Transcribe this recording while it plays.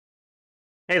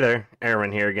Hey there,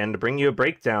 Aaron here again to bring you a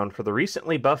breakdown for the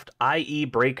recently buffed IE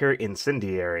Breaker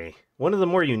Incendiary. One of the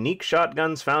more unique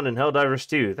shotguns found in Helldivers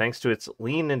 2 thanks to its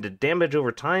lean into damage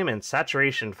over time and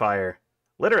saturation fire.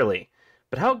 Literally.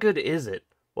 But how good is it?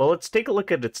 Well, let's take a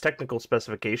look at its technical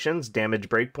specifications, damage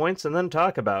breakpoints, and then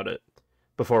talk about it.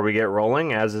 Before we get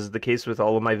rolling, as is the case with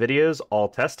all of my videos, all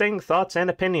testing, thoughts, and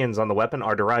opinions on the weapon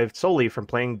are derived solely from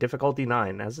playing difficulty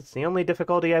 9, as it's the only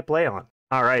difficulty I play on.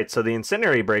 Alright, so the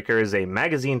Incendiary Breaker is a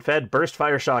magazine-fed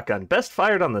burst-fire shotgun, best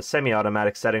fired on the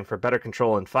semi-automatic setting for better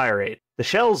control and fire rate. The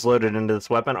shells loaded into this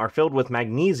weapon are filled with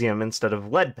magnesium instead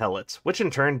of lead pellets, which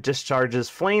in turn discharges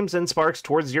flames and sparks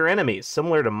towards your enemies,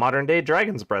 similar to modern-day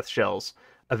Dragon's Breath shells.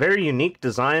 A very unique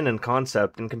design and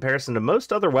concept in comparison to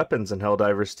most other weapons in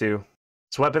Helldivers 2.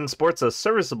 This weapon sports a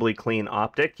serviceably clean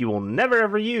optic you will never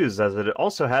ever use, as it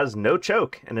also has no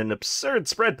choke and an absurd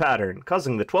spread pattern,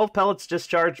 causing the 12 pellets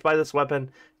discharged by this weapon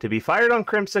to be fired on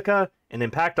Crimsica and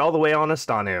impact all the way on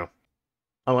Astanu.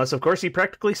 Unless of course you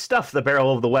practically stuff the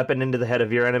barrel of the weapon into the head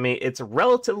of your enemy, it's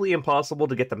relatively impossible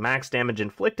to get the max damage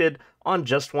inflicted on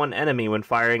just one enemy when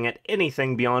firing at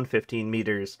anything beyond 15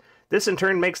 meters. This in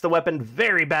turn makes the weapon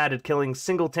very bad at killing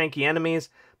single tanky enemies,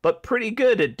 but pretty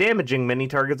good at damaging many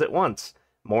targets at once.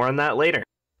 More on that later.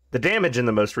 The damage in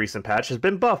the most recent patch has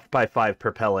been buffed by 5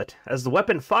 per pellet. As the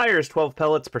weapon fires 12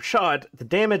 pellets per shot, the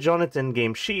damage on its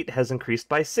in-game sheet has increased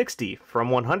by 60,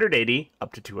 from 180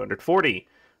 up to 240,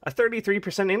 a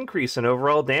 33% increase in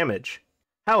overall damage.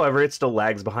 However, it still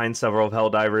lags behind several of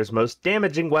Helldivers' most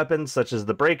damaging weapons such as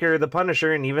the Breaker, the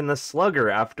Punisher, and even the Slugger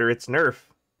after its nerf,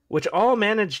 which all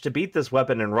managed to beat this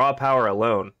weapon in raw power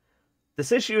alone.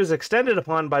 This issue is extended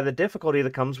upon by the difficulty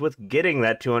that comes with getting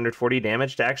that 240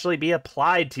 damage to actually be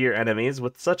applied to your enemies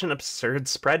with such an absurd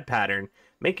spread pattern,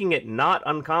 making it not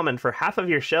uncommon for half of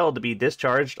your shell to be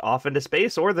discharged off into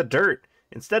space or the dirt,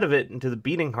 instead of it into the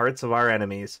beating hearts of our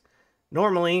enemies.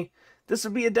 Normally, this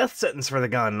would be a death sentence for the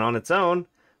gun on its own,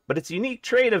 but its unique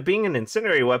trait of being an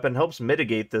incendiary weapon helps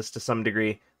mitigate this to some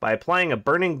degree by applying a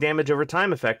burning damage over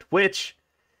time effect, which,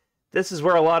 this is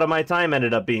where a lot of my time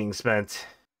ended up being spent.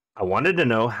 I wanted to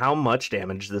know how much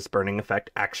damage this burning effect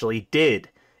actually did.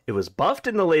 It was buffed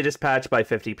in the latest patch by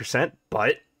 50%,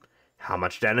 but how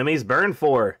much did enemies burn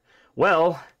for?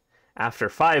 Well, after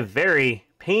 5 very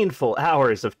painful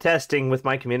hours of testing with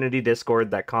my community Discord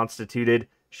that constituted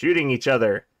shooting each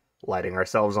other, lighting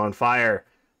ourselves on fire,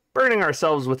 burning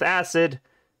ourselves with acid,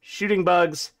 shooting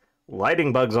bugs,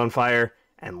 lighting bugs on fire,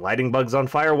 and lighting bugs on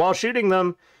fire while shooting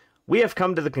them, we have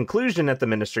come to the conclusion at the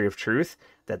Ministry of Truth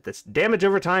that this damage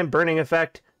over time burning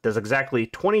effect does exactly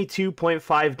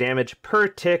 22.5 damage per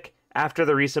tick after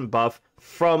the recent buff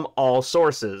from all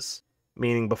sources.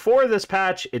 Meaning before this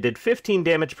patch, it did 15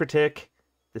 damage per tick.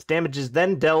 This damage is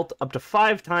then dealt up to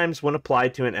 5 times when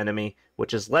applied to an enemy,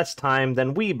 which is less time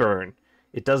than we burn.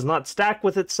 It does not stack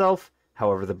with itself,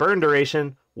 however the burn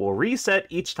duration will reset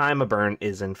each time a burn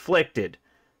is inflicted.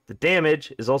 The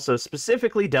damage is also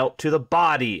specifically dealt to the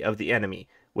body of the enemy,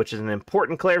 which is an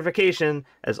important clarification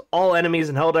as all enemies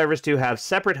in Helldivers 2 have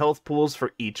separate health pools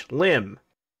for each limb.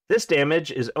 This damage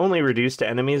is only reduced to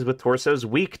enemies with torsos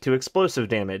weak to explosive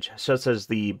damage, such as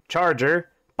the Charger,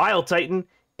 Bile Titan,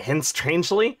 and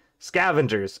strangely,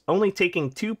 Scavengers, only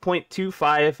taking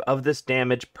 2.25 of this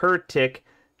damage per tick,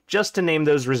 just to name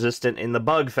those resistant in the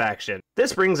Bug faction.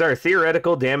 This brings our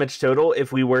theoretical damage total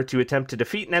if we were to attempt to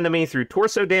defeat an enemy through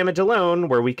torso damage alone,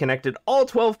 where we connected all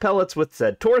 12 pellets with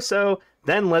said torso,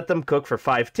 then let them cook for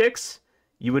 5 ticks.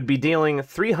 You would be dealing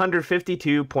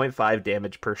 352.5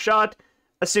 damage per shot,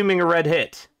 assuming a red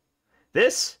hit.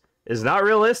 This is not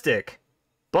realistic,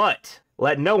 but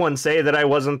let no one say that I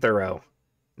wasn't thorough.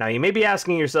 Now you may be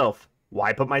asking yourself,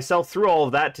 why put myself through all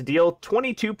of that to deal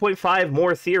 22.5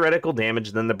 more theoretical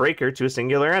damage than the Breaker to a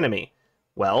singular enemy?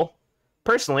 Well,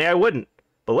 personally I wouldn't,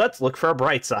 but let's look for a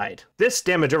bright side. This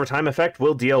damage over time effect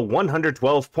will deal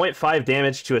 112.5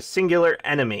 damage to a singular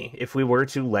enemy if we were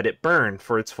to let it burn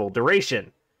for its full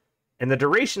duration. And the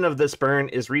duration of this burn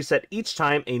is reset each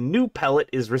time a new pellet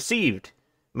is received,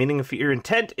 meaning if your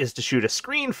intent is to shoot a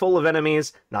screen full of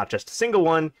enemies, not just a single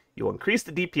one, you will increase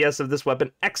the DPS of this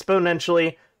weapon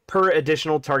exponentially per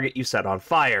additional target you set on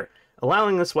fire,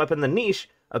 allowing this weapon the niche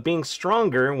of being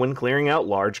stronger when clearing out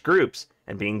large groups,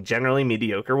 and being generally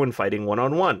mediocre when fighting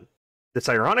one-on-one. This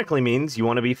ironically means you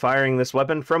want to be firing this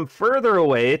weapon from further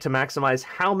away to maximize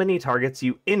how many targets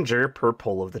you injure per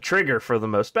pull of the trigger for the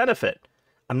most benefit.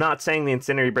 I'm not saying the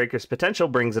Incendiary Breaker's potential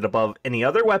brings it above any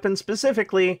other weapon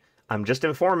specifically, I'm just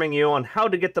informing you on how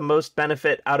to get the most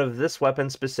benefit out of this weapon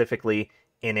specifically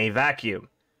in a vacuum.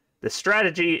 This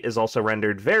strategy is also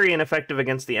rendered very ineffective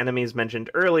against the enemies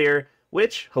mentioned earlier,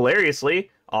 which,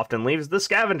 hilariously, often leaves the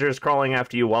scavengers crawling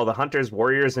after you while the hunters,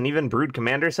 warriors, and even brood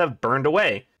commanders have burned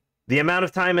away. The amount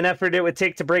of time and effort it would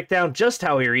take to break down just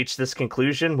how we reach this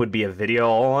conclusion would be a video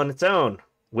all on its own,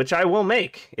 which I will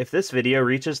make if this video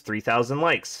reaches 3,000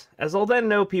 likes, as I'll then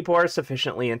know people are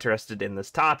sufficiently interested in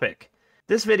this topic.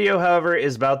 This video, however,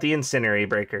 is about the Incendiary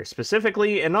breaker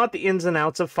specifically, and not the ins and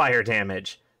outs of fire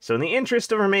damage. So in the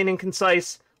interest of remaining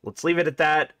concise, let's leave it at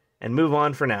that, and move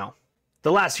on for now.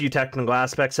 The last few technical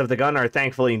aspects of the gun are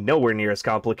thankfully nowhere near as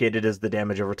complicated as the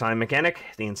damage over time mechanic.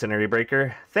 The Incendiary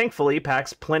breaker thankfully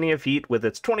packs plenty of heat with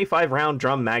its 25 round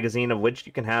drum magazine, of which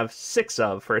you can have 6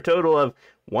 of for a total of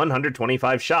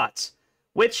 125 shots,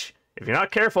 which, if you're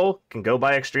not careful, can go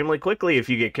by extremely quickly if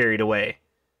you get carried away.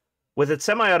 With its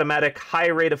semi-automatic high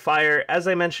rate of fire, as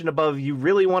I mentioned above, you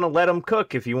really want to let them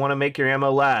cook if you want to make your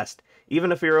ammo last.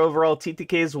 Even if your overall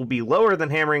TTKs will be lower than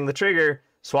hammering the trigger,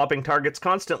 swapping targets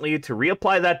constantly to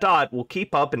reapply that dot will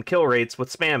keep up in kill rates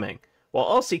with spamming, while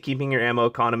also keeping your ammo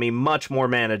economy much more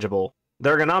manageable. The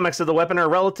ergonomics of the weapon are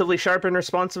relatively sharp and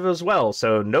responsive as well,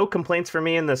 so no complaints for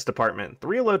me in this department. The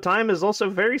reload time is also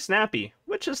very snappy,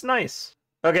 which is nice.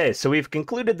 Okay, so we've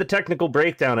concluded the technical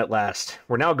breakdown at last.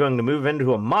 We're now going to move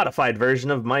into a modified version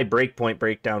of my breakpoint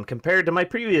breakdown compared to my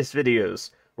previous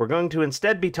videos. We're going to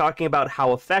instead be talking about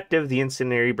how effective the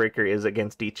Incendiary breaker is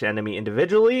against each enemy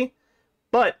individually,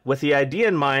 but with the idea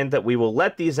in mind that we will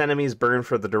let these enemies burn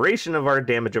for the duration of our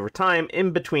damage over time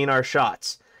in between our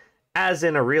shots. As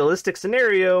in a realistic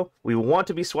scenario, we will want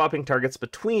to be swapping targets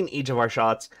between each of our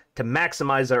shots to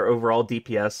maximize our overall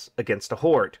DPS against a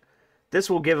horde. This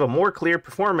will give a more clear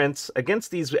performance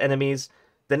against these enemies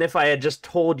than if I had just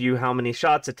told you how many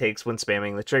shots it takes when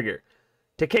spamming the trigger.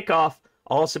 To kick off,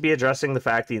 I'll also be addressing the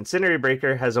fact the Incendiary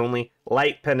breaker has only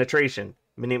light penetration,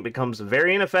 meaning it becomes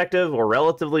very ineffective or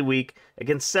relatively weak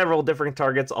against several different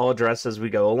targets I'll address as we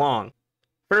go along.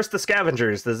 First, the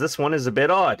scavengers, as this one is a bit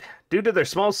odd. Due to their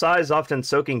small size often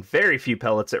soaking very few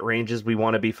pellets at ranges we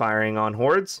want to be firing on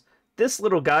hordes, this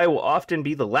little guy will often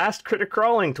be the last critter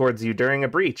crawling towards you during a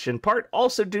breach, in part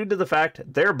also due to the fact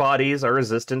their bodies are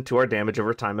resistant to our damage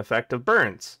over time effect of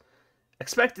burns.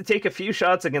 Expect to take a few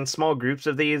shots against small groups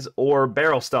of these, or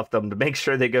barrel stuff them to make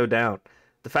sure they go down.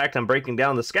 The fact I'm breaking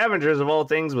down the scavengers of all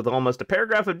things with almost a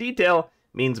paragraph of detail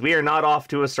means we are not off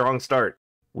to a strong start.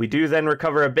 We do then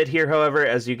recover a bit here, however,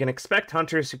 as you can expect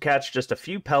hunters who catch just a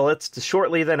few pellets to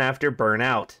shortly then after burn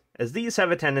out. As these have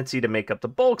a tendency to make up the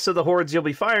bulks of the hordes you'll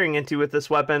be firing into with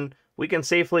this weapon, we can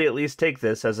safely at least take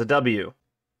this as a W.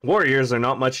 Warriors are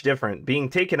not much different, being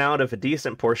taken out if a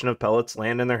decent portion of pellets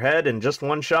land in their head in just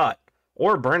one shot,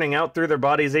 or burning out through their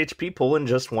body's HP pool in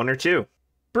just 1 or 2.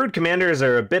 Brood commanders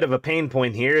are a bit of a pain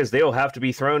point here, as they will have to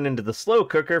be thrown into the slow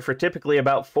cooker for typically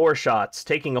about 4 shots,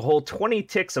 taking a whole 20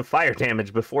 ticks of fire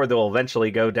damage before they'll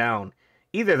eventually go down.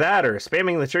 Either that or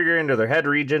spamming the trigger into their head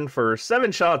region for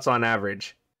 7 shots on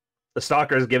average. The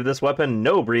Stalkers give this weapon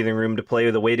no breathing room to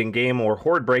play the waiting game or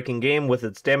horde breaking game, with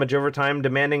its damage over time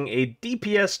demanding a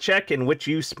DPS check in which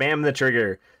you spam the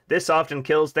trigger. This often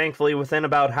kills thankfully within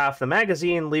about half the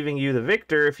magazine, leaving you the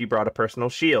victor if you brought a personal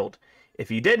shield.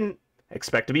 If you didn't,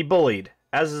 expect to be bullied,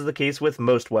 as is the case with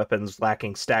most weapons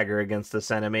lacking stagger against this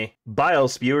enemy. Bile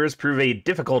spewers prove a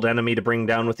difficult enemy to bring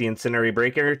down with the Incendiary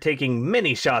breaker, taking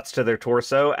many shots to their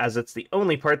torso, as it's the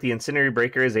only part the Incendiary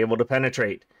breaker is able to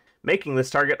penetrate, making this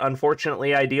target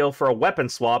unfortunately ideal for a weapon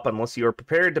swap unless you are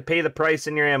prepared to pay the price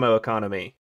in your ammo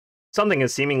economy. Something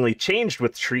has seemingly changed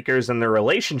with Shriekers and their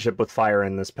relationship with fire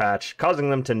in this patch, causing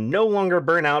them to no longer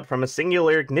burn out from a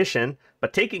singular ignition,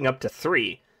 but taking up to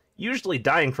 3, usually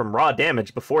dying from raw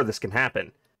damage before this can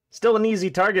happen. Still an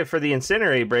easy target for the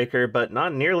Incendiary breaker, but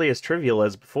not nearly as trivial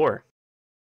as before.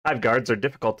 Hive guards are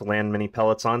difficult to land many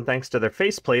pellets on thanks to their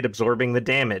faceplate absorbing the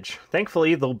damage.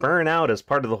 Thankfully, they'll burn out as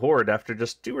part of the horde after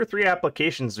just 2 or 3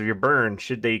 applications of your burn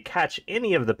should they catch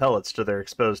any of the pellets to their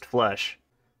exposed flesh.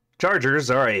 Chargers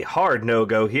are a hard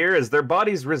no-go here, as their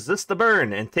bodies resist the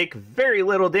burn and take very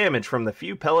little damage from the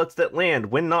few pellets that land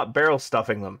when not barrel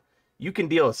stuffing them. You can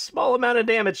deal a small amount of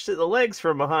damage to the legs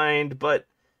from behind, but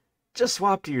just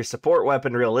swap to your support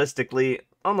weapon realistically,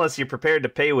 unless you're prepared to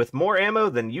pay with more ammo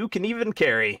than you can even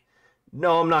carry.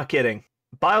 No, I'm not kidding.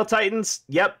 Bile Titans,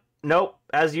 yep, nope,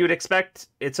 as you'd expect,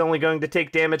 it's only going to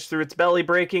take damage through its belly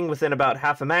breaking within about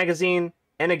half a magazine,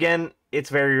 and again, it's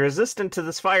very resistant to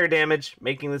this fire damage,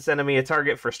 making this enemy a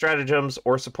target for stratagems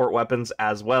or support weapons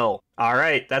as well.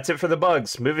 Alright, that's it for the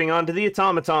bugs. Moving on to the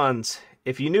automatons.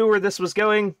 If you knew where this was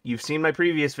going, you've seen my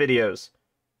previous videos.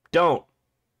 Don't.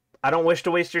 I don't wish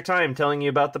to waste your time telling you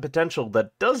about the potential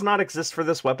that does not exist for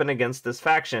this weapon against this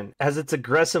faction, as it's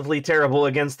aggressively terrible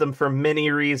against them for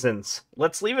many reasons.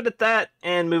 Let's leave it at that,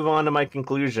 and move on to my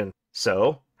conclusion.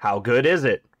 So, how good is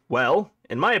it? Well,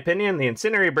 in my opinion, the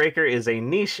Incendiary Breaker is a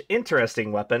niche,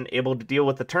 interesting weapon able to deal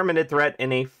with the Terminid threat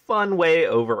in a fun way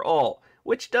overall,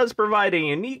 which does provide a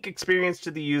unique experience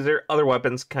to the user other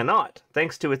weapons cannot,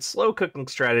 thanks to its slow cooking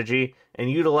strategy and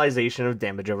utilization of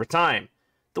damage over time.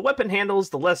 The weapon handles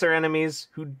the lesser enemies,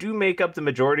 who do make up the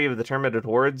majority of the Terminid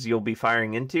hordes you'll be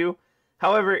firing into.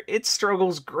 However, it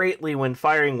struggles greatly when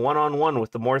firing one-on-one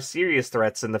with the more serious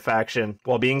threats in the faction,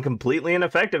 while being completely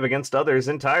ineffective against others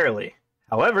entirely.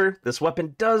 However, this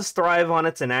weapon does thrive on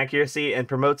its inaccuracy and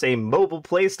promotes a mobile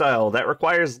playstyle that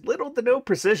requires little to no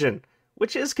precision,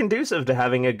 which is conducive to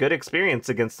having a good experience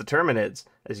against the Terminids,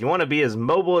 as you want to be as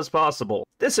mobile as possible.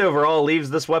 This overall leaves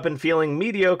this weapon feeling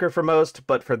mediocre for most,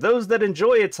 but for those that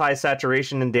enjoy its high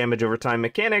saturation and damage over time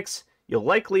mechanics, you'll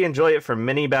likely enjoy it for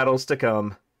many battles to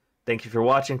come. Thank you for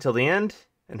watching till the end,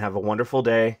 and have a wonderful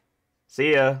day.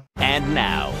 See ya! And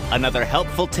now, another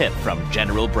helpful tip from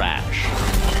General Brash.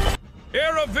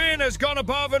 Eravin has gone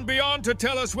above and beyond to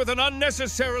tell us with an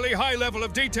unnecessarily high level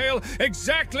of detail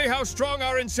exactly how strong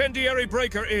our Incendiary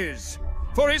Breaker is.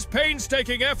 For his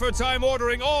painstaking efforts, I'm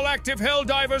ordering all active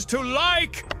Helldivers to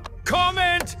like,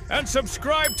 comment, and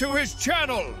subscribe to his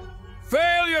channel.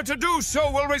 Failure to do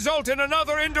so will result in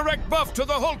another indirect buff to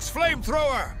the Hulk's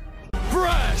flamethrower.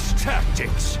 Brash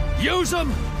tactics! Use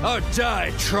them or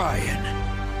die trying!